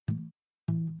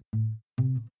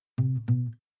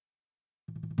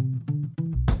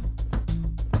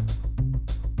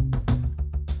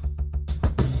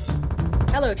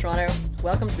Hello, Toronto.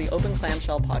 Welcome to the Open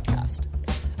Clamshell podcast.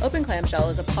 Open Clamshell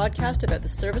is a podcast about the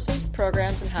services,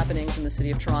 programs, and happenings in the City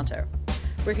of Toronto.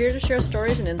 We're here to share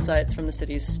stories and insights from the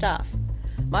city's staff.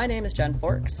 My name is Jen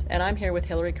Forks, and I'm here with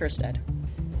Hilary Kerstead.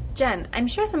 Jen, I'm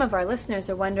sure some of our listeners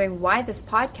are wondering why this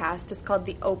podcast is called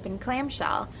the Open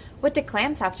Clamshell. What do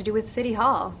clams have to do with City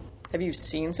Hall? Have you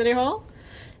seen City Hall?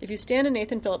 If you stand in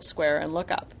Nathan Phillips Square and look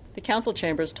up, the council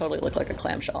chambers totally look like a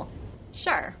clamshell.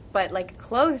 Sure, but like a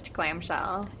closed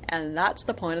clamshell. And that's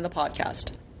the point of the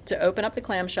podcast, to open up the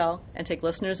clamshell and take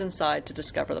listeners inside to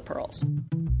discover the pearls.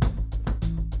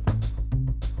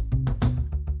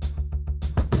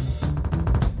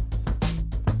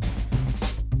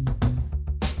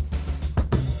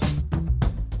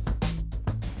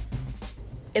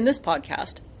 In this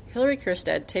podcast, Hilary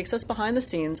Kerstead takes us behind the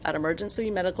scenes at emergency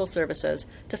medical services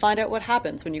to find out what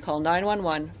happens when you call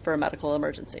 911 for a medical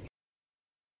emergency.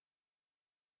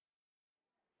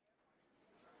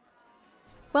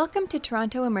 Welcome to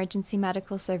Toronto Emergency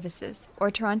Medical Services,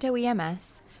 or Toronto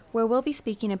EMS, where we'll be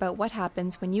speaking about what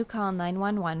happens when you call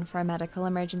 911 for a medical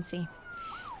emergency.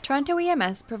 Toronto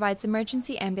EMS provides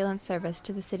emergency ambulance service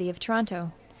to the City of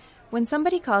Toronto. When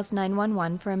somebody calls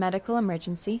 911 for a medical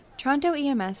emergency, Toronto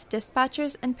EMS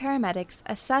dispatchers and paramedics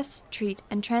assess, treat,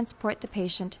 and transport the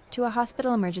patient to a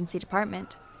hospital emergency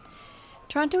department.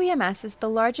 Toronto EMS is the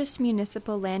largest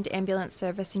municipal land ambulance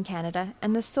service in Canada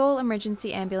and the sole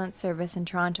emergency ambulance service in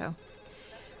Toronto.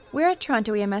 We're at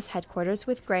Toronto EMS headquarters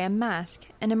with Graham Mask,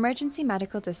 an emergency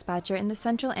medical dispatcher in the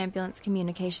Central Ambulance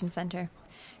Communication Centre.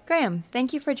 Graham,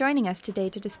 thank you for joining us today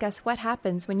to discuss what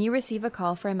happens when you receive a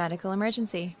call for a medical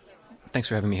emergency. Thanks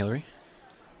for having me, Hilary.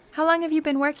 How long have you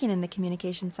been working in the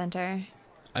Communication Centre?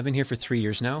 I've been here for 3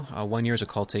 years now, 1 year as a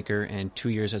call taker and 2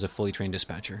 years as a fully trained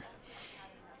dispatcher.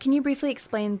 Can you briefly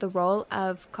explain the role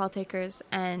of call takers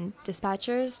and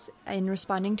dispatchers in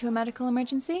responding to a medical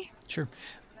emergency? Sure.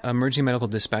 Emergency medical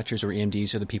dispatchers, or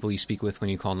EMDs, are the people you speak with when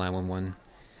you call 911.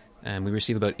 And we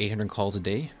receive about 800 calls a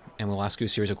day, and we'll ask you a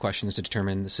series of questions to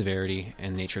determine the severity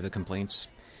and nature of the complaints.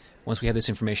 Once we have this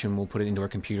information, we'll put it into our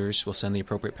computers. We'll send the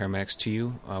appropriate paramedics to you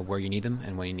where you need them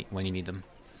and when you need them.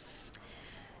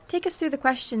 Take us through the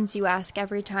questions you ask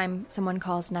every time someone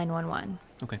calls 911.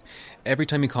 Okay. Every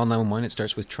time you call 911, it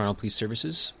starts with Toronto Police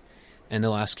Services, and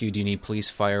they'll ask you, do you need police,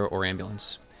 fire, or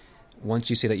ambulance? Once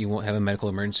you say that you won't have a medical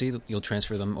emergency, you'll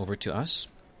transfer them over to us,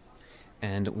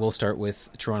 and we'll start with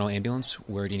Toronto Ambulance.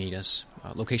 Where do you need us?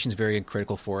 Location is very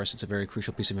critical for us. It's a very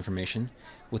crucial piece of information.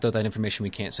 Without that information, we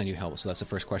can't send you help, so that's the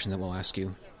first question that we'll ask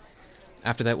you.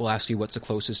 After that, we'll ask you what's the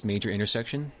closest major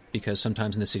intersection, because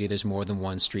sometimes in the city there's more than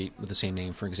one street with the same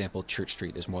name. For example, Church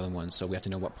Street, there's more than one, so we have to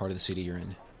know what part of the city you're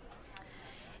in.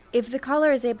 If the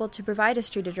caller is able to provide a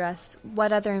street address,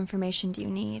 what other information do you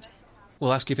need?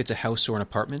 We'll ask you if it's a house or an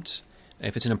apartment.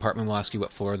 If it's an apartment, we'll ask you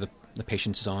what floor the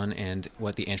patient is on and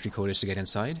what the entry code is to get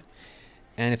inside.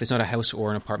 And if it's not a house or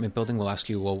an apartment building, we'll ask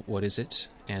you, well, what is it?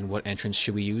 And what entrance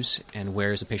should we use? And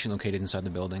where is the patient located inside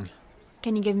the building?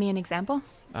 Can you give me an example?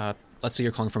 Let's say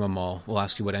you're calling from a mall. We'll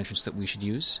ask you what entrance that we should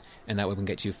use, and that way we can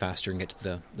get to you faster and get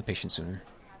to the patient sooner.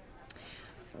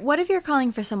 What if you're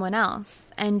calling for someone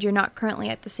else, and you're not currently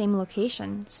at the same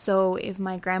location? So if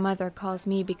my grandmother calls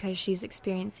me because she's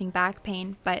experiencing back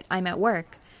pain, but I'm at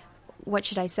work, what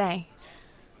should I say?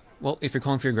 Well, if you're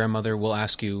calling for your grandmother, we'll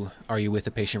ask you, are you with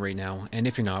the patient right now? And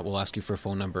if you're not, we'll ask you for a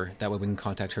phone number. That way we can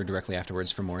contact her directly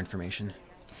afterwards for more information.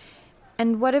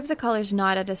 And what if the caller's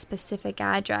not at a specific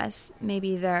address?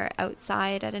 Maybe they're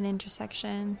outside at an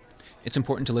intersection? It's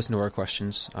important to listen to our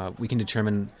questions. We can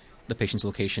determine the patient's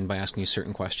location by asking you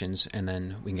certain questions, and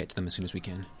then we can get to them as soon as we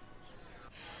can.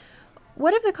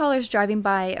 What if the caller's driving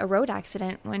by a road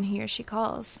accident when he or she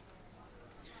calls?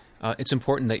 It's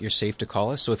important that you're safe to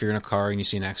call us. So if you're in a car and you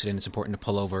see an accident, it's important to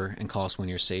pull over and call us when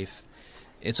you're safe.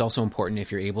 It's also important,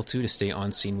 if you're able to stay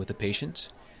on scene with the patient.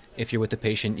 If you're with the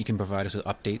patient, you can provide us with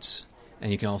updates,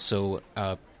 and you can also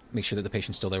make sure that the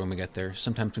patient's still there when we get there.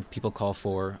 Sometimes when people call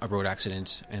for a road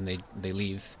accident and they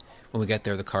leave, when we get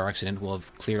there, the car accident will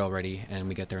have cleared already, and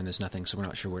we get there and there's nothing, so we're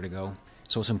not sure where to go.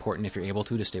 So it's important, if you're able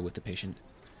to stay with the patient.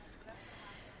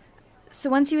 So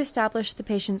once you establish the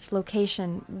patient's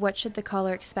location, what should the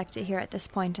caller expect to hear at this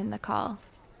point in the call?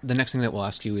 The next thing that we'll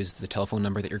ask you is the telephone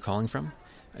number that you're calling from.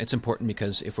 It's important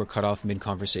because if we're cut off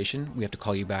mid-conversation, we have to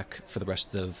call you back for the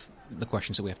rest of the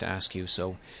questions that we have to ask you.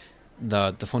 So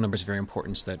the phone number is very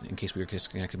important, so that in case we were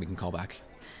disconnected, we can call back.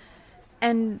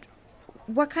 And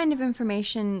what kind of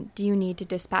information do you need to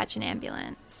dispatch an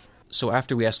ambulance? So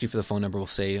after we ask you for the phone number, we'll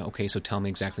say, okay, so tell me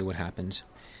exactly what happened.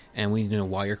 And we need to know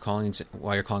why you're calling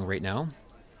right now.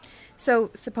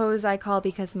 So suppose I call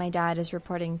because my dad is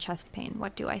reporting chest pain.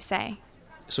 What do I say?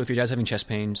 So if your dad's having chest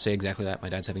pain, say exactly that. My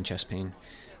dad's having chest pain.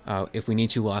 If we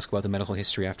need to, we'll ask about the medical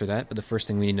history after that. But the first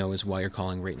thing we need to know is why you're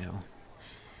calling right now.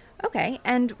 Okay,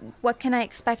 and what can I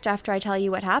expect after I tell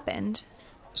you what happened?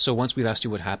 So once we've asked you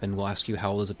what happened, we'll ask you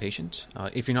how old is the patient.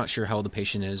 If you're not sure how old the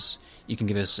patient is, you can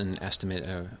give us an estimate,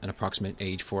 an approximate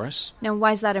age for us. Now,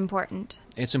 why is that important?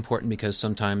 It's important because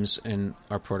sometimes in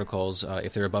our protocols,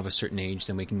 if they're above a certain age,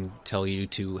 then we can tell you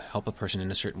to help a person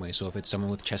in a certain way. So if it's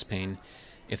someone with chest pain,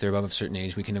 if they're above a certain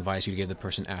age, we can advise you to give the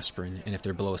person aspirin. And if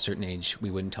they're below a certain age, we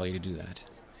wouldn't tell you to do that.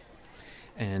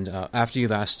 And after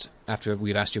we've asked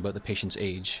you about the patient's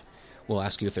age, we'll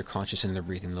ask you if they're conscious and they're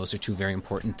breathing. Those are two very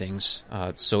important things.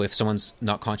 So if someone's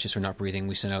not conscious or not breathing,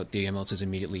 we send out the ambulances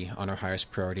immediately on our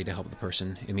highest priority to help the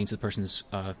person. It means the person's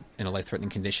in a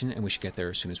life-threatening condition, and we should get there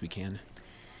as soon as we can.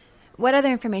 What other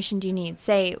information do you need?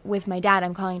 Say, with my dad,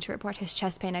 I'm calling to report his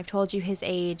chest pain. I've told you his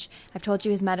age. I've told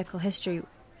you his medical history.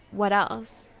 What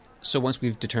else? So once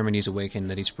we've determined he's awake and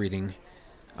that he's breathing,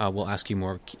 we'll ask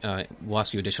you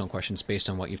additional questions based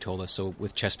on what you've told us. So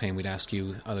with chest pain, we'd ask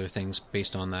you other things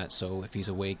based on that. So if he's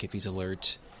awake, if he's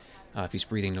alert, if he's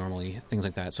breathing normally, things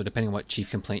like that. So depending on what chief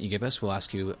complaint you give us, we'll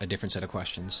ask you a different set of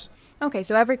questions. Okay,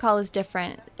 so every call is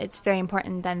different. It's very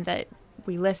important then that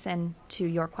we listen to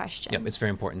your question. Yep, it's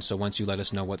very important. So once you let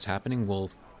us know what's happening,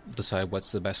 we'll decide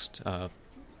what's the best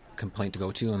complaint to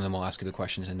go to, and then we'll ask you the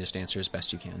questions and just answer as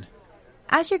best you can.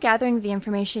 As you're gathering the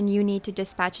information you need to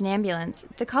dispatch an ambulance,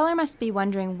 the caller must be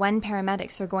wondering when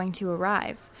paramedics are going to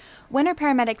arrive. When are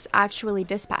paramedics actually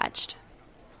dispatched?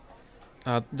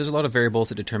 There's a lot of variables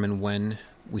that determine when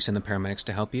we send the paramedics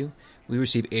to help you. We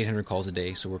receive 800 calls a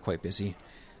day, so we're quite busy.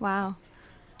 Wow.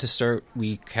 To start,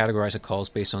 we categorize the calls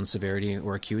based on severity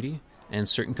or acuity, and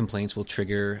certain complaints will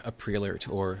trigger a pre-alert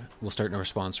or we'll start a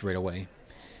response right away.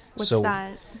 What's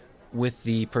that? With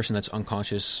the person that's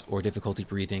unconscious or difficulty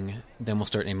breathing, then we'll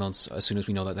start an ambulance as soon as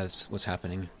we know that that's what's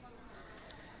happening.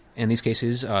 In these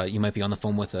cases, you might be on the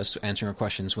phone with us answering our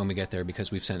questions when we get there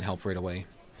because we've sent help right away.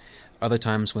 Other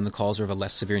times, when the calls are of a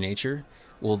less severe nature,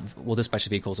 we'll dispatch the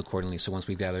vehicles accordingly, so once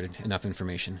we've gathered enough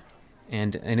information.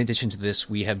 And in addition to this,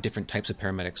 we have different types of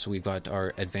paramedics. So we've got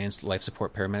our advanced life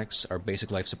support paramedics, our basic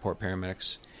life support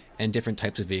paramedics, and different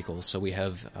types of vehicles. So we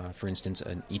have, for instance,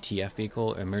 an ETF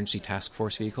vehicle, emergency task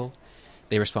force vehicle.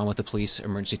 They respond with the police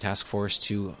emergency task force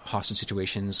to hostage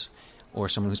situations or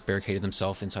someone who's barricaded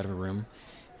themselves inside of a room.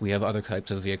 We have other types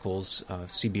of vehicles,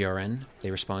 CBRN. They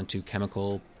respond to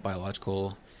chemical,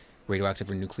 biological,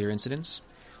 radioactive, or nuclear incidents.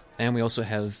 And we also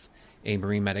have a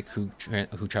marine medic who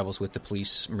travels with the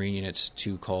police marine units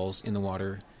to calls in the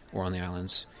water or on the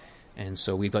islands. And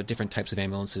so we've got different types of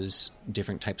ambulances,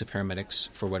 different types of paramedics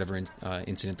for whatever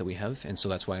incident that we have. And so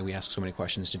that's why we ask so many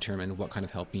questions to determine what kind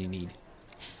of help you need.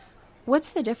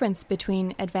 What's the difference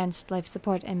between advanced life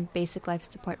support and basic life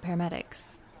support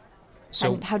paramedics?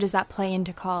 So, and how does that play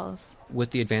into calls?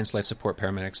 With the advanced life support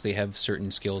paramedics, they have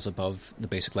certain skills above the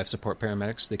basic life support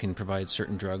paramedics. They can provide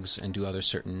certain drugs and do other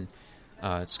certain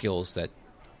skills that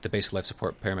the basic life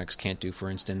support paramedics can't do. For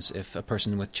instance, if a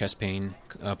person with chest pain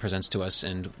presents to us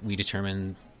and we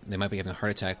determine they might be having a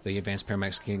heart attack, the advanced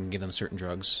paramedics can give them certain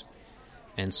drugs.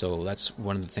 And so that's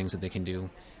one of the things that they can do.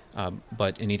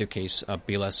 But in either case, a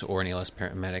BLS or an ALS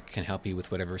paramedic can help you with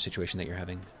whatever situation that you're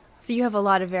having. So you have a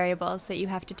lot of variables that you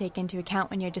have to take into account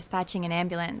when you're dispatching an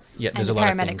ambulance. Yeah, there's a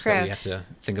lot of things that we have to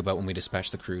think about when we dispatch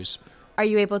the crews. Are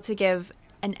you able to give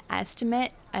an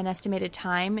estimated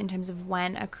time in terms of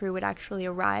when a crew would actually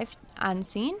arrive on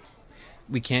scene?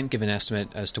 We can't give an estimate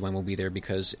as to when we'll be there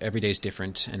because every day is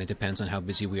different and it depends on how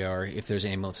busy we are, if there's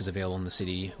ambulances available in the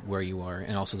city, where you are,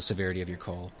 and also the severity of your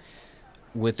call.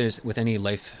 With any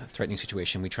life-threatening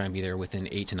situation, we try and be there within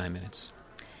 8 to 9 minutes.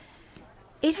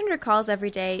 800 calls every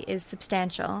day is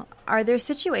substantial. Are there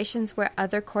situations where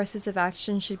other courses of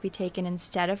action should be taken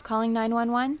instead of calling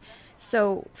 911?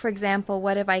 So, for example,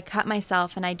 what if I cut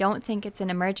myself and I don't think it's an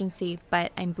emergency,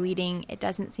 but I'm bleeding, it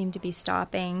doesn't seem to be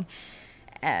stopping?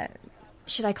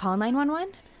 Should I call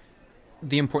 911?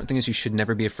 The important thing is you should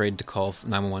never be afraid to call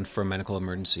 911 for a medical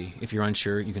emergency. If you're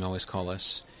unsure, you can always call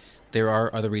us. There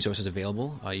are other resources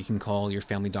available. You can call your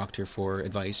family doctor for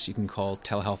advice. You can call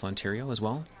Telehealth Ontario as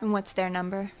well. And what's their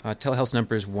number? Telehealth's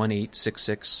number is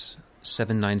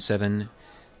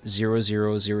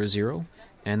 1-866-797-0000.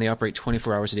 And they operate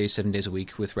 24 hours a day, 7 days a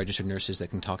week with registered nurses that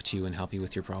can talk to you and help you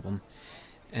with your problem.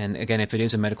 And again, if it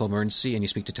is a medical emergency and you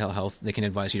speak to Telehealth, they can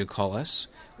advise you to call us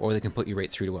or they can put you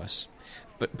right through to us.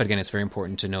 But again, it's very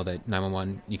important to know that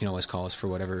 911, you can always call us for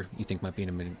whatever you think might be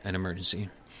an emergency.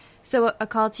 So a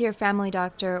call to your family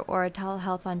doctor or a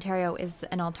Telehealth Ontario is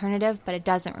an alternative, but it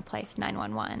doesn't replace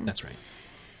 911. That's right.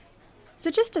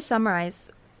 So just to summarize,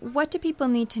 what do people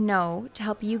need to know to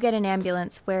help you get an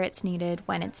ambulance where it's needed,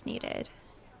 when it's needed?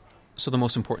 So the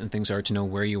most important things are to know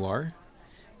where you are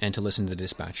and to listen to the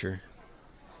dispatcher.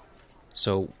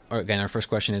 So again, our first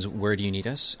question is, where do you need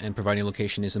us? And providing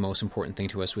location is the most important thing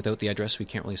to us. Without the address, we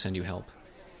can't really send you help.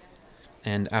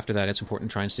 And after that, it's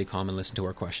important to try and stay calm and listen to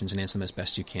our questions and answer them as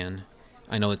best you can.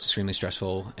 I know it's extremely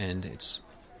stressful and it's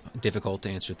difficult to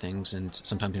answer things, and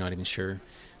sometimes you're not even sure.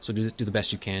 So do the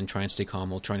best you can. Try and stay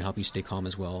calm. We'll try and help you stay calm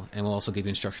as well. And we'll also give you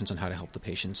instructions on how to help the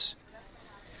patients.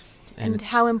 And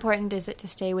how important is it to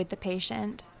stay with the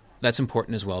patient? That's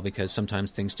important as well, because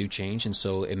sometimes things do change, and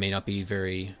so it may not be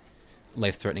very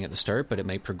life-threatening at the start, but it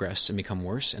may progress and become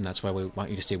worse, and that's why we want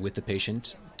you to stay with the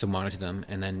patient to monitor them,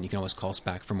 and then you can always call us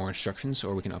back for more instructions,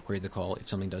 or we can upgrade the call if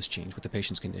something does change with the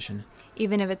patient's condition.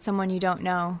 Even if it's someone you don't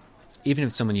know? Even if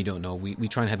it's someone you don't know, we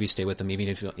try and have you stay with them, even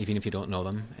if you don't know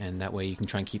them, and that way you can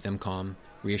try and keep them calm,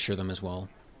 reassure them as well.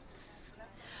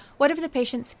 What if the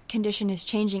patient's condition is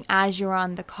changing as you're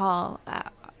on the call?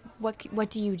 What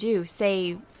do you do?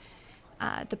 Say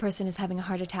the person is having a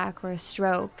heart attack or a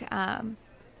stroke,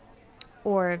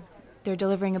 or they're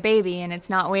delivering a baby and it's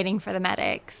not waiting for the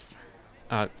medics.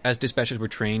 As dispatchers, we're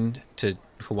trained to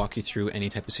walk you through any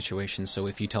type of situation. So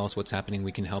if you tell us what's happening,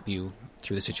 we can help you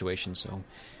through the situation. So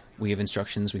we have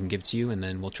instructions we can give to you, and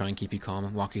then we'll try and keep you calm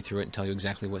and walk you through it and tell you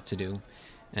exactly what to do.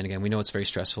 And again, we know it's very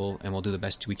stressful, and we'll do the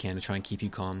best we can to try and keep you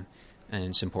calm. And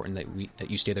it's important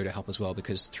that you stay there to help as well,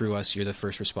 because through us, you're the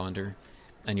first responder,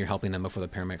 and you're helping them before the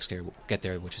paramedics get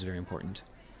there, which is very important.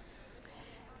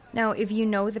 Now, if you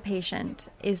know the patient,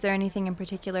 is there anything in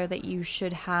particular that you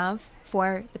should have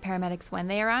for the paramedics when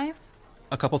they arrive?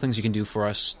 A couple things you can do for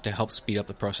us to help speed up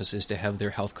the process is to have their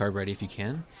health card ready if you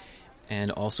can,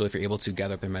 and also if you're able to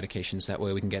gather up their medications. That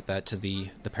way we can get that to the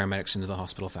paramedics into the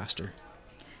hospital faster.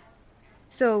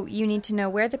 So you need to know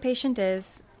where the patient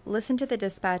is, listen to the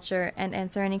dispatcher, and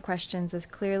answer any questions as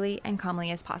clearly and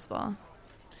calmly as possible.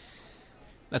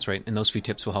 That's right, and those few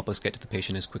tips will help us get to the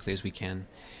patient as quickly as we can.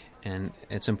 And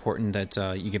it's important that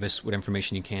you give us what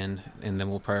information you can, and then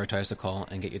we'll prioritize the call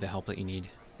and get you the help that you need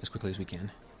as quickly as we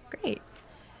can. Great.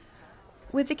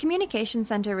 With the Communication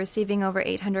Center receiving over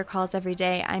 800 calls every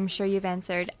day, I'm sure you've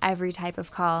answered every type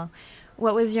of call.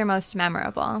 What was your most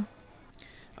memorable?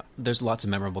 There's lots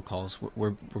of memorable calls.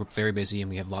 We're very busy,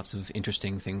 and we have lots of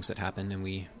interesting things that happen, and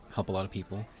we help a lot of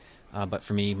people. But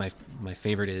for me, my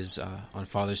favorite is on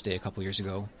Father's Day a couple years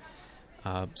ago.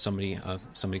 Somebody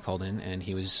called in, and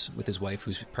he was with his wife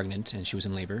who's pregnant, and she was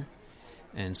in labor.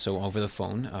 And so over the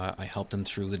phone, I helped him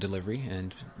through the delivery,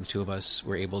 and the two of us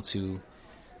were able to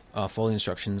follow the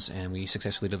instructions, and we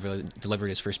successfully delivered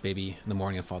his first baby in the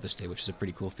morning of Father's Day, which is a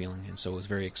pretty cool feeling. And so it was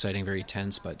very exciting, very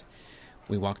tense, but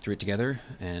we walked through it together,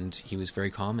 and he was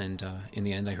very calm, and in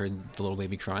the end I heard the little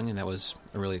baby crying, and that was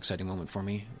a really exciting moment for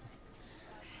me.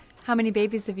 How many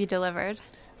babies have you delivered?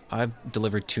 I've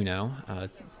delivered 2 now.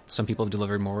 Some people have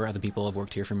delivered more. Other people have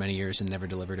worked here for many years and never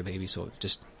delivered a baby, so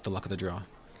just the luck of the draw.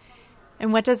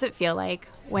 And what does it feel like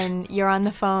when you're on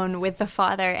the phone with the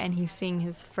father and he's seeing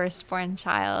his firstborn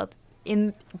child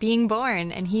in being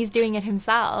born and he's doing it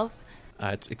himself?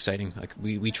 It's exciting. Like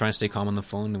we try and stay calm on the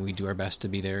phone, and we do our best to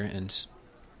be there and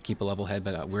keep a level head,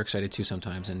 but we're excited too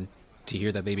sometimes. And to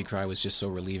hear that baby cry was just so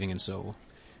relieving and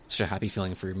such a happy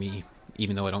feeling for me.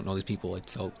 Even though I don't know these people,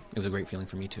 it was a great feeling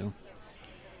for me too.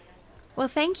 Well,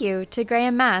 thank you to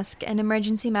Graham Mask, an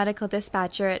emergency medical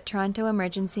dispatcher at Toronto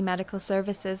Emergency Medical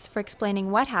Services, for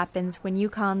explaining what happens when you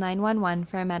call 911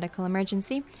 for a medical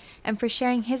emergency, and for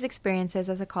sharing his experiences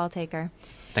as a call taker.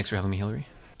 Thanks for having me, Hillary.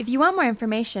 If you want more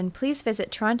information, please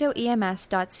visit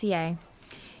torontoems.ca.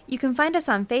 You can find us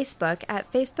on Facebook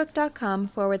at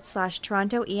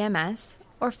facebook.com/TorontoEMS,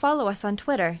 or follow us on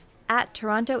Twitter at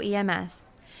TorontoEMS.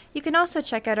 You can also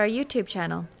check out our YouTube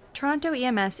channel, Toronto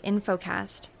EMS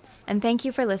Infocast. And thank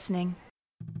you for listening.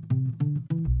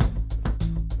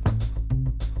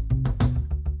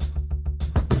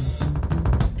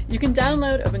 You can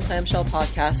download Open Clamshell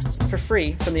podcasts for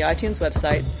free from the iTunes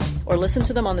website, or listen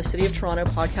to them on the City of Toronto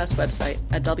podcast website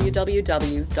at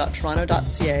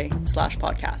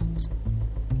www.toronto.ca/podcasts.